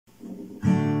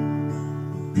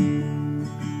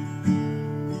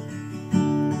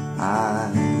I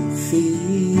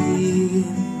feel it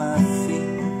in my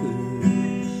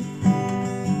fingers,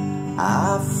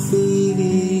 I feel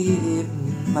it in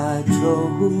my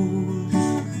toes.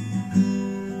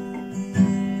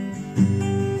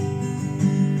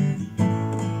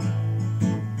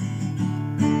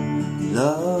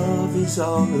 Love is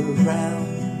all around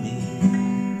me,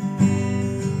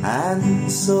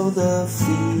 and so the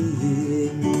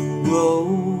feeling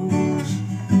grows.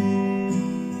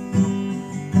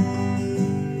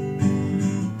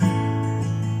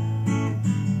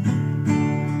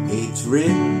 It's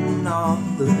written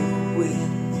on the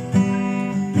wind,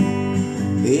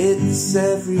 it's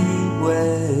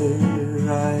everywhere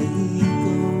I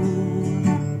go.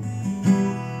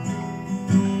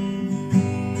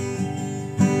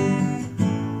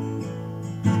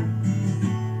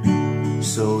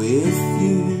 So if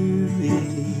you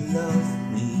really love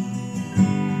me,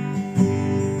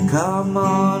 come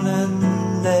on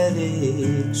and let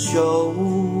it show.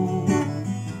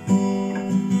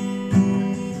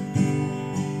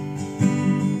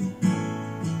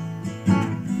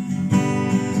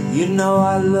 You know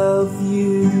I love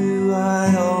you,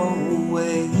 I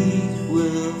always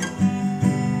will.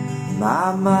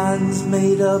 My mind's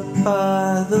made up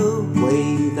by the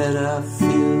way that I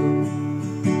feel.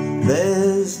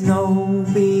 There's no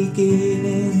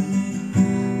beginning,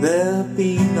 there'll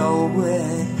be no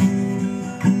end,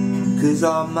 'cause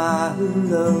all my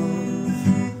love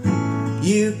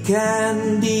you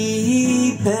can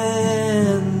depend.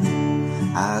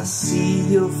 I see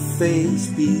your face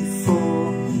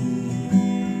before me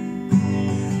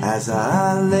as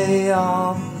I lay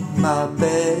on my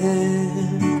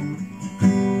bed.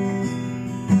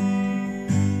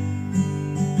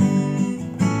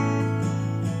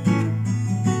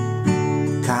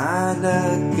 Kinda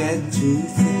get to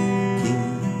thinking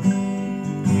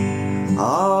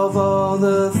of all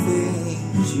the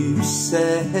things you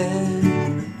said.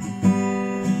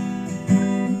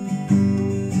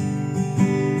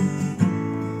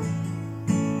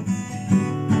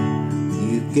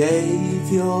 You gave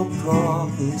your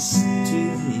promise to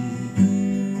me,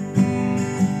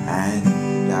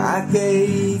 and I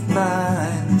gave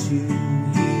mine to you.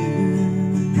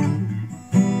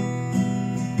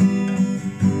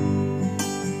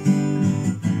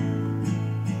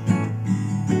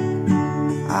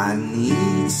 I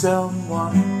need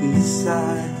someone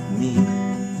beside me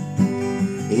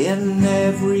in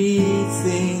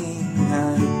everything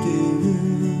I do.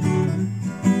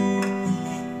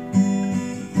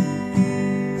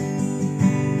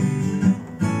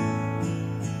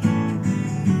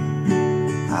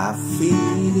 I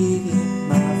feel it in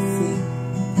my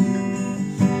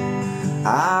fingers,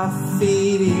 I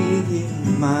feel it in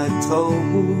my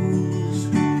toes.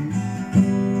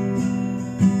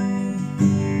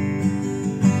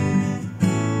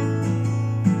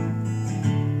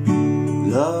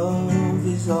 Love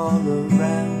is all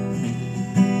around me,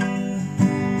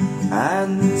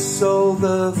 and so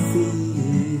the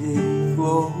feeling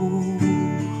grows.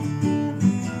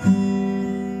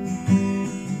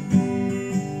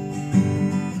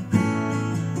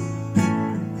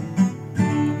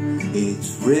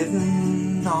 It's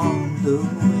written on the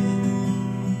wind,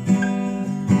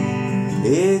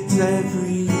 it's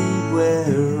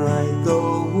everywhere I go.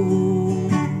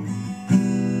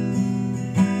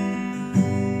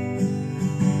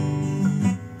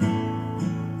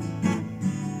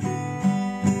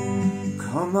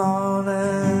 Come on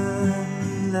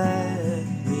and let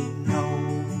me know.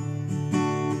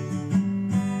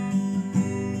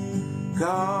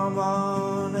 Come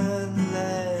on and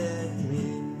let me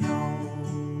know.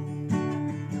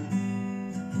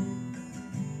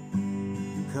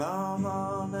 Come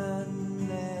on